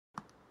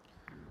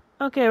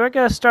Okay, we're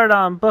going to start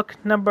on book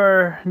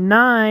number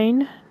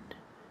 9,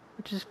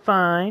 which is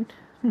fine.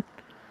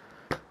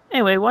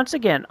 Anyway, once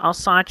again, all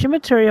Saatchi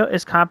material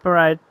is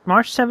copyrighted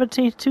March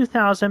 17th,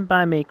 2000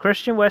 by me,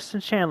 Christian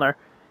Weston Chandler.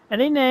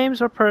 Any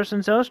names or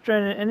persons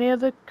illustrated in any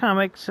of the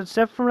comics,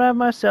 except for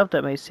myself,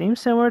 that may seem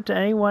similar to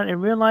anyone in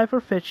real life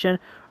or fiction,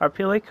 are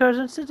purely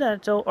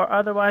coincidental or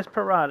otherwise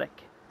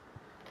parodic.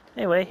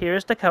 Anyway,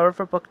 here's the cover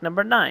for book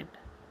number 9.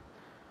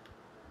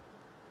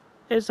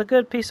 It's a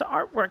good piece of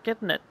artwork,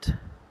 isn't it?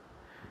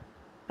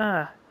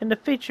 And the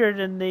featured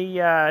in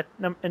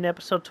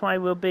episode 20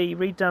 will be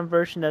redone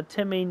version of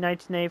Timmy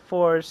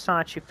 1984's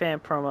Saatchi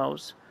fan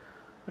promos,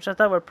 which I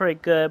thought were pretty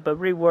good, but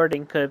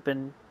rewording could have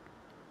been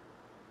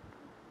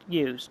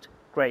used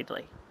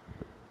greatly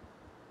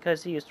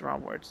because he used the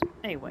wrong words.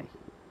 Anyway,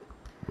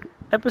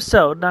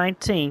 episode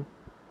 19,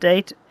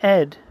 Date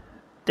Ed,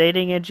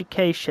 Dating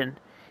Education.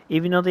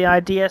 Even though the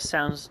idea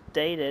sounds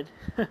dated,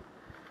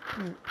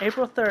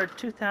 April 3rd,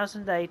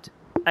 2008,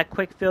 at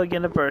Quickfield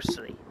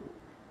University.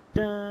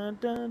 Dun,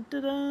 dun,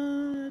 dun,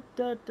 dun,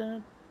 dun,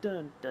 dun,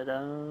 dun, dun,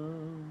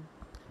 dun.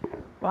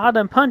 Wild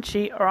and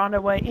Punchy are on their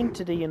way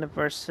into the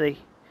university.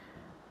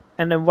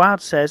 And then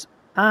Wild says,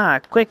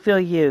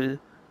 Quickfield U.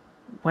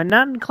 When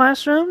not in the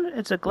classroom,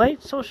 it's a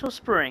great social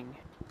spring.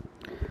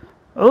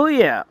 Oh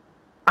yeah,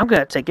 I'm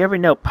going to take every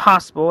note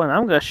possible and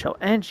I'm going to show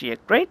Angie a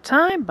great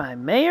time by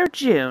May or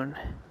June.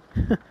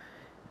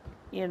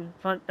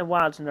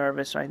 Wild's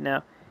nervous right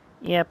now.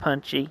 Yeah,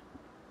 Punchy.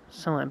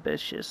 So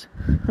ambitious.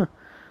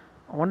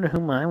 I wonder who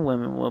my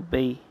women will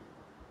be.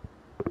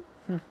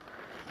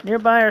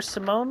 Nearby are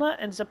Simona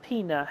and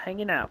Zapina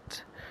hanging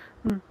out.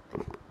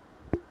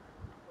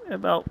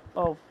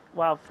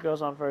 Wild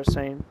goes on first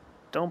saying,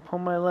 "Don't pull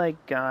my leg,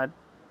 God.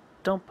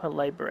 Don't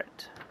belabor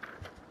it."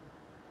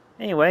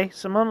 Anyway,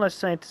 Simona is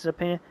saying to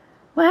Zapina,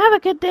 "Well, have a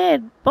good day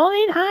at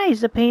Bowling High,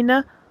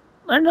 Zapina.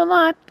 Learned a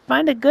lot.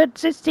 Find a good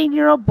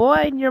 16-year-old boy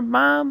and your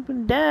mom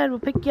and dad will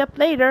pick you up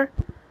later."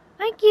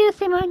 Thank you,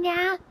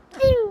 Simona.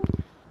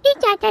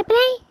 It's not that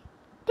play.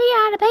 They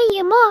ought to pay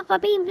you more for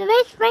being the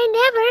best friend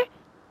ever,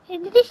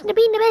 in addition to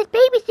being the best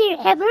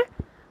babysitter ever.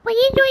 Well,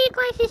 you enjoy your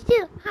classes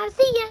too. I'll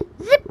see ya.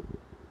 Zip.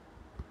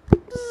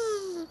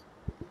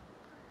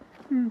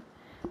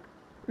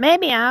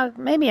 Maybe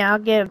I'll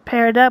get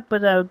paired up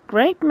with a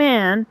great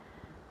man.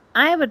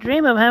 I have a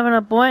dream of having a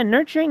boy and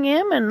nurturing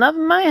him and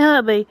loving my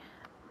hubby.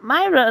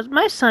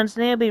 My son's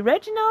name will be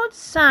Reginald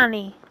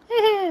Sonny.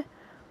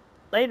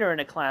 Later in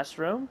the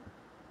classroom,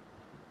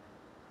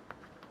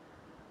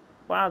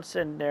 Wild's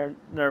sitting there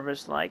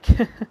nervous like.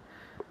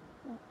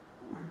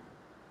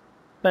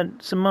 But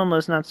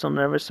Simona's not so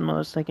nervous.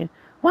 Simona's thinking,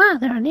 wow,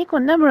 there are an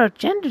equal number of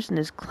genders in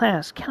this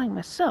class, counting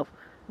myself.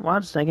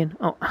 Wild's thinking,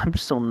 oh, I'm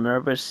so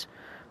nervous.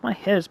 My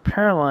head is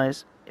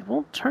paralyzed. It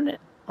won't turn at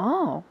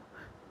all.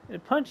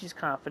 And Punchy's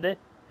confident.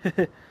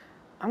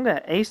 I'm going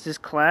to ace this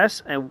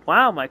class and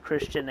wow my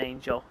Christian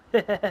angel.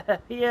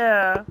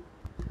 Yeah.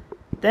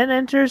 Then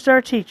enters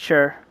our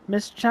teacher,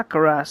 Miss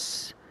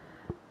Jackaras.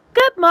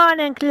 Good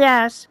morning,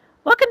 class.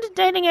 Welcome to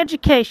Dating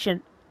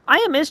Education. I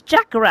am Miss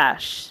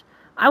Jackaras.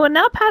 I will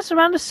now pass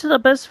around the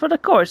syllabus for the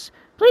course.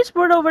 Please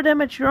word over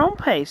them at your own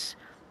pace.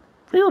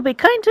 We will be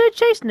cutting to the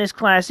chase in this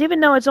class, even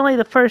though it's only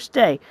the first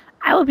day.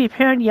 I will be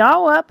pairing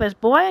y'all up as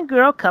boy and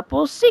girl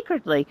couples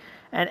secretly,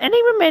 and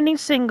any remaining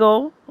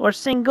single or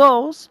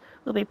singles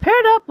will be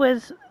paired up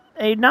with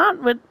a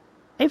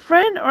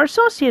friend or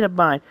associate of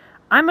mine.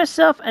 I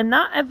myself am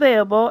not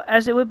available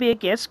as it would be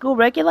against school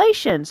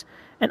regulations,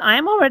 and I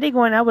am already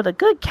going out with a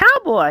good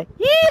cowboy.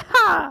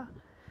 Yeehaw!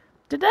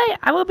 Today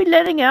I will be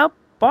letting out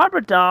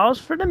Barbara dolls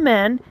for the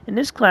men in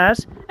this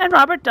class and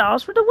Robert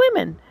dolls for the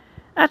women.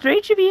 After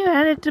each of you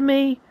handed to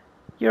me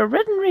your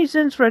written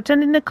reasons for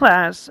attending the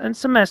class and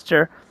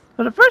semester,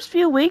 for the first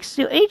few weeks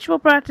you each will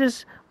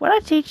practice what I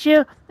teach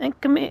you and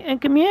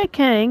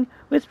communicating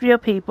with real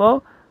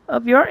people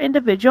of your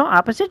individual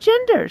opposite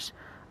genders.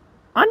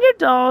 On your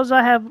dolls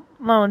I have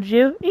loaned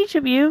each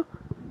of you.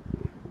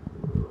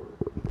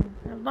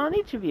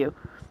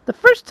 The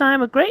first I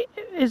have of great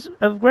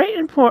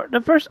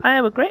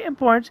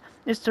importance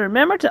is to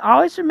remember to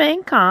always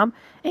remain calm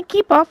and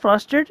keep all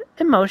flustered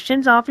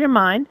emotions off your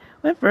mind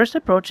when first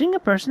approaching a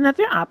person of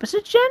your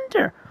opposite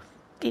gender.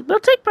 It will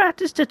take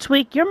practice to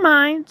tweak your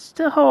minds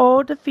to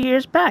hold the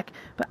fears back,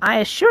 but I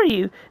assure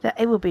you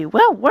that it will be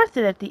well worth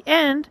it at the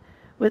end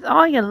with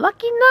all your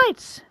lucky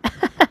nights.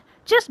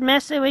 Just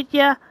messing with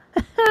ya.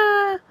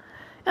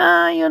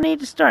 You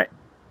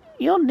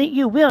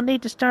will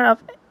need to start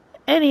off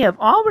any of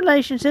all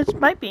relationships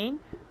by being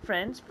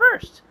friends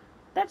first.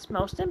 That's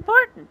most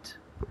important.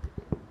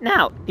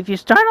 Now, if you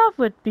start off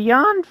with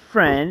beyond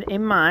friend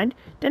in mind,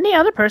 then the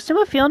other person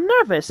will feel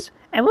nervous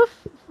and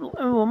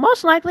will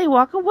most likely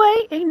walk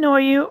away,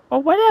 ignore you,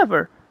 or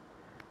whatever.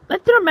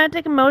 Let the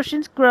romantic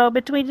emotions grow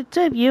between the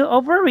two of you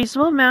over a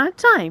reasonable amount of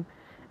time.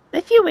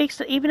 A few weeks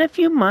to even a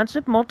few months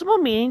of multiple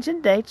meetings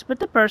and dates with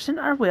the person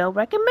are well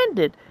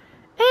recommended.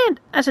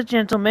 And, as a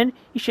gentleman,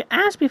 you should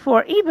ask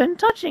before even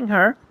touching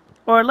her.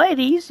 Or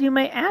ladies, you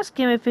may ask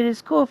him if it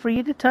is cool for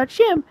you to touch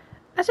him.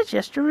 as a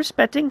gesture of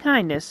respect and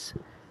kindness.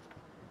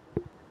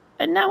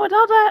 And now with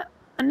all that,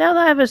 and now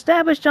that I have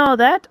established all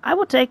that, I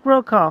will take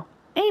roll call.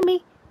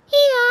 Amy.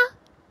 Here.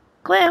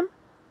 Clem.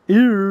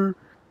 Here.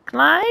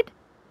 Clyde.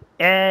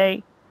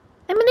 Hey.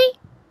 Emily.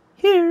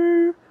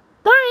 Here.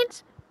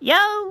 Lawrence.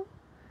 Yo.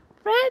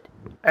 Fred.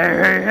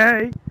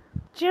 Hey.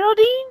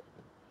 Geraldine.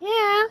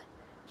 Yeah.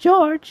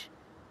 George.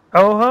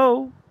 Oh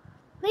ho.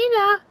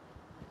 Lena.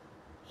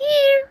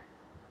 Here.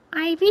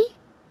 Ivy.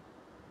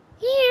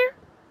 Here.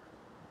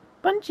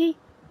 Bunchy.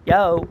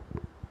 Yo.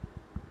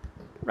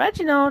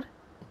 Reginald.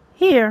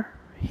 Here.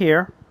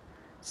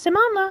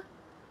 Simona.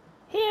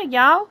 Here,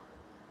 y'all.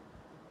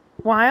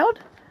 Wild.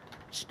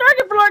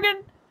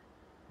 Snarkenflorgen.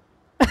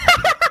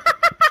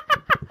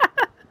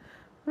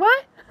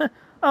 What? Oh,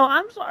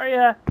 I'm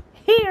sorry.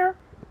 Here.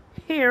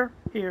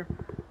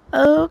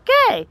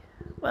 Okay.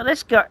 Well,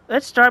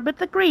 let's start with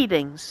the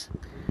greetings.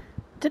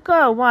 To go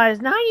a wise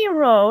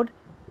 9-year-old,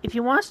 if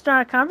you want to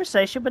start a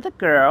conversation with a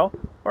girl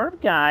or a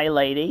guy,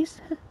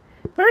 ladies,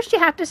 first you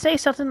have to say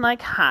something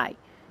like hi.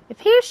 If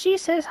he or she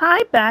says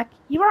hi back,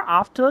 you are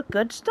off to a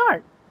good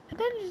start.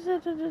 And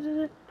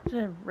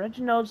then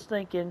Reginald's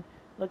thinking,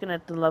 looking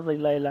at the lovely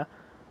Layla,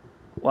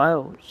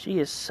 wow, she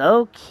is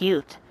so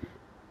cute.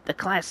 The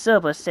class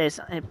syllabus says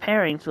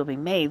pairings will be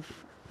made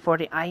for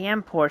the I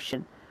am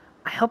portion.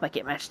 I hope I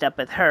get matched up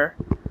with her.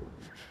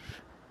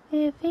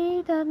 If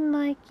he doesn't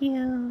like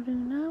you, do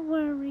not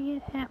worry,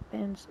 it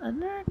happens.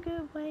 Another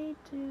good way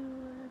to...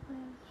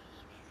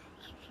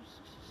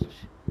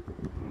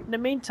 In the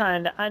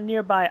meantime, the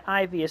nearby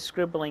Ivy is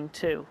scribbling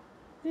too.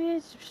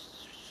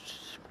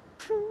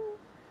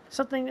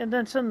 Something, and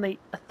then suddenly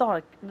a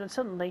thought, and then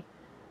suddenly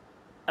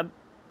a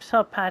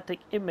telepathic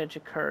image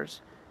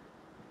occurs.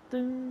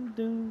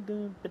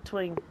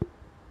 Between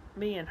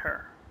me and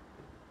her.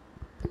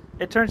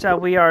 It turns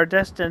out we are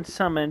destined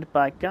summoned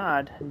by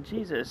God and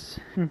Jesus.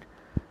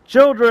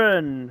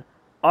 Children,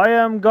 I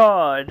am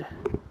God.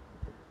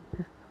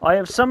 I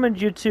have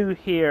summoned you two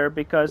here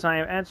because I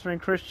am answering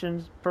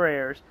Christians'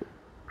 prayers.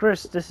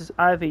 Chris, this is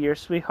Ivy, your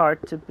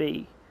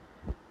sweetheart-to-be.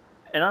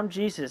 And I'm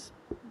Jesus.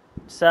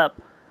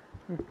 Sup?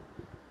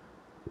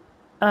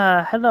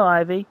 Hello,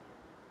 Ivy.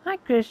 Hi,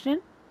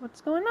 Christian.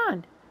 What's going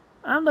on?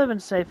 I'm living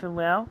safe and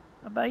well.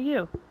 How about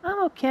you?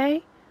 I'm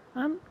okay.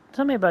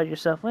 Tell me about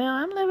yourself. Well,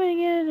 I'm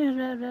living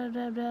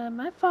in...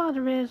 my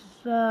father is...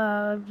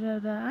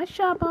 I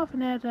shop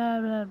often at...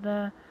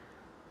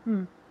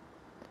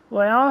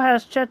 Well, all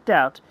has checked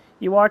out.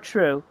 You are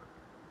true.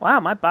 Wow,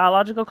 my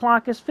biological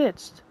clock is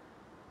fixed.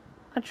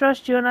 I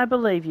trust you and I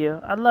believe you.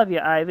 I love you,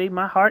 Ivy.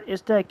 My heart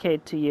is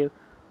dedicated to you.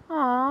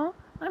 Aw,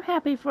 I'm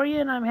happy for you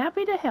and I'm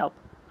happy to help.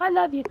 I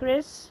love you,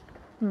 Chris.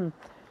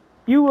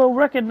 You will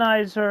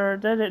recognize her,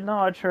 then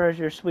acknowledge her as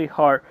your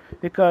sweetheart,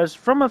 because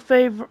from a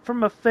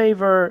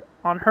favor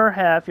on her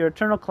half, your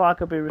eternal clock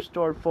will be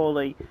restored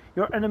fully.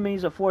 Your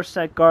enemies of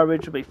aforesaid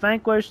garbage will be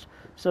vanquished,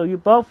 so you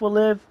both will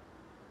live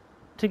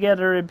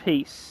together in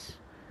peace.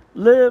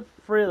 Live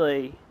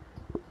freely.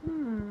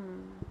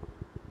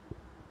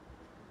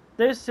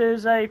 This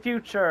is a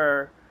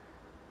future.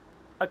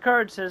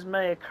 Occurrences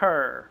may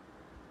occur.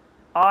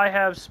 I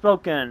have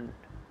spoken.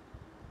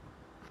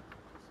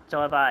 So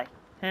have I.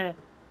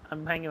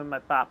 I'm hanging with my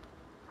pop.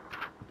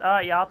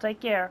 Alright, y'all, take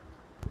care.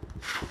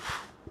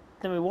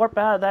 Then we warp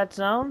out of that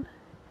zone,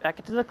 back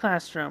into the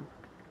classroom.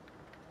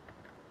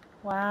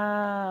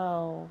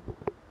 Wow.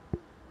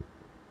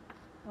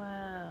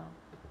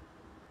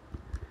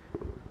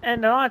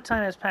 And a lot of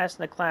time has passed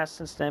in the class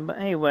since then, but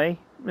anyway,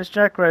 Miss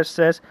Jackrose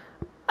says,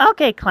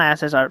 okay,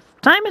 class, as our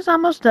time is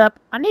almost up,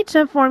 I need to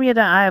inform you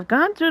that I have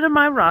gone through to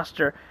my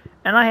roster,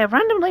 and I have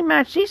randomly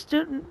matched each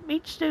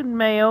student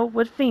male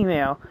with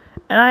female.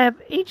 And I have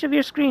each of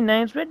your screen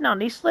names written on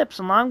these slips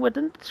along with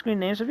the screen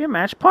names of your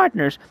matched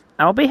partners.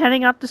 I will be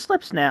handing out the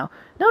slips now.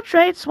 No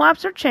trades,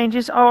 swaps, or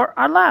changes are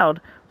allowed.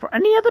 For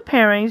any other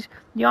pairings,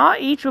 y'all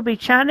each will be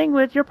chatting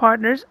with your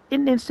partners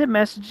in instant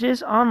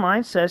messages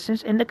online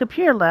sessions in the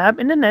computer lab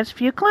in the next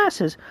few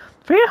classes.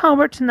 For your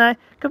homework tonight,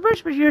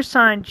 converse with your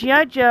assigned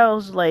G.I.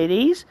 Joes,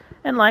 ladies,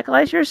 and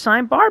likewise your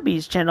assigned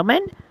Barbies,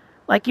 gentlemen,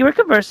 like you were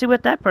conversing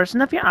with that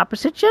person of your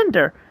opposite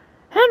gender.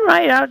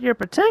 Handwrite out your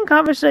pretend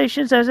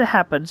conversations as it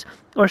happens,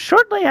 or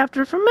shortly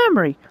after from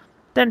memory.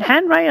 Then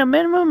handwrite a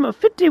minimum of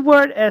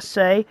 50-word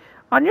essay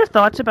on your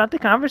thoughts about the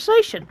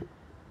conversation.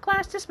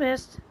 Class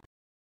dismissed.